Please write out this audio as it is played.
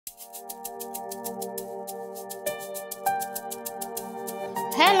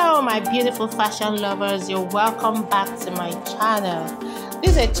Hello my beautiful fashion lovers, you're welcome back to my channel.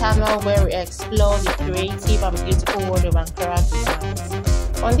 This is a channel where we explore the creative and beautiful world of Ankara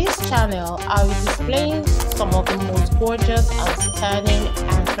designs. On this channel, I'll be displaying some of the most gorgeous and stunning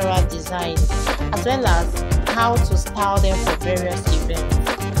Ankara designs, as well as how to style them for various events.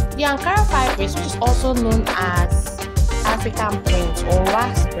 The Ankara fabric, which is also known as African print or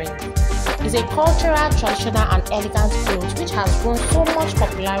wax print, is a cultural, traditional and elegant cloth which has grown so much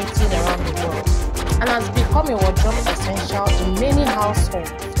popularity around the world and has become a wardrobe essential in many households,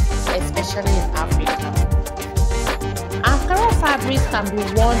 especially in Africa. Ankara fabrics can be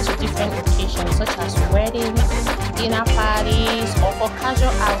worn to different occasions such as weddings, dinner parties or for casual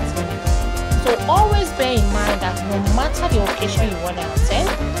outings. So always bear in mind that no matter the occasion you want to attend,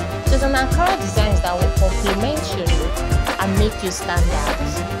 there's an Ankara design that will complement your look and make you stand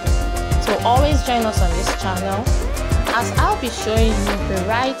out. So always join us on this channel as I'll be showing you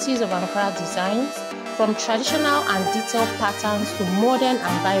varieties of Ankara designs from traditional and detailed patterns to modern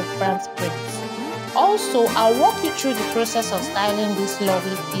and vibrant prints. Also, I'll walk you through the process of styling these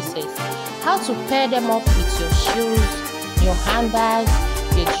lovely pieces, how to pair them up with your shoes, your handbags,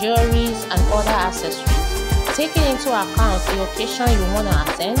 your jewelries and other accessories, taking into account the occasion you want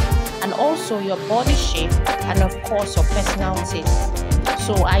to attend and also your body shape and of course your personal taste.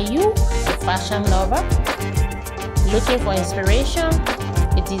 So are you a fashion lover, looking for inspiration,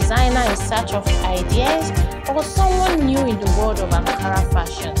 a designer in search of ideas, or someone new in the world of Ankara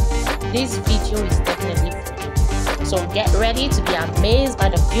fashion? This video is definitely for you. So get ready to be amazed by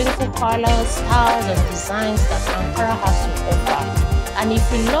the beautiful colors, styles and designs that Ankara has to offer. And if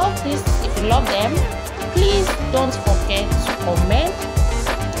you love them, please don't forget to comment,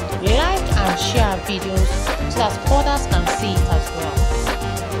 like and share our videos so that others can see it as well.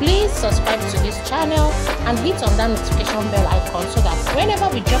 Please subscribe to this channel and hit on that notification bell icon so that whenever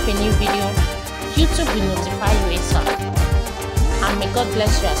we drop a new video, YouTube will notify you ASAP. And may God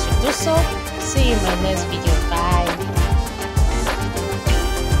bless you as you do so. See you in my next video.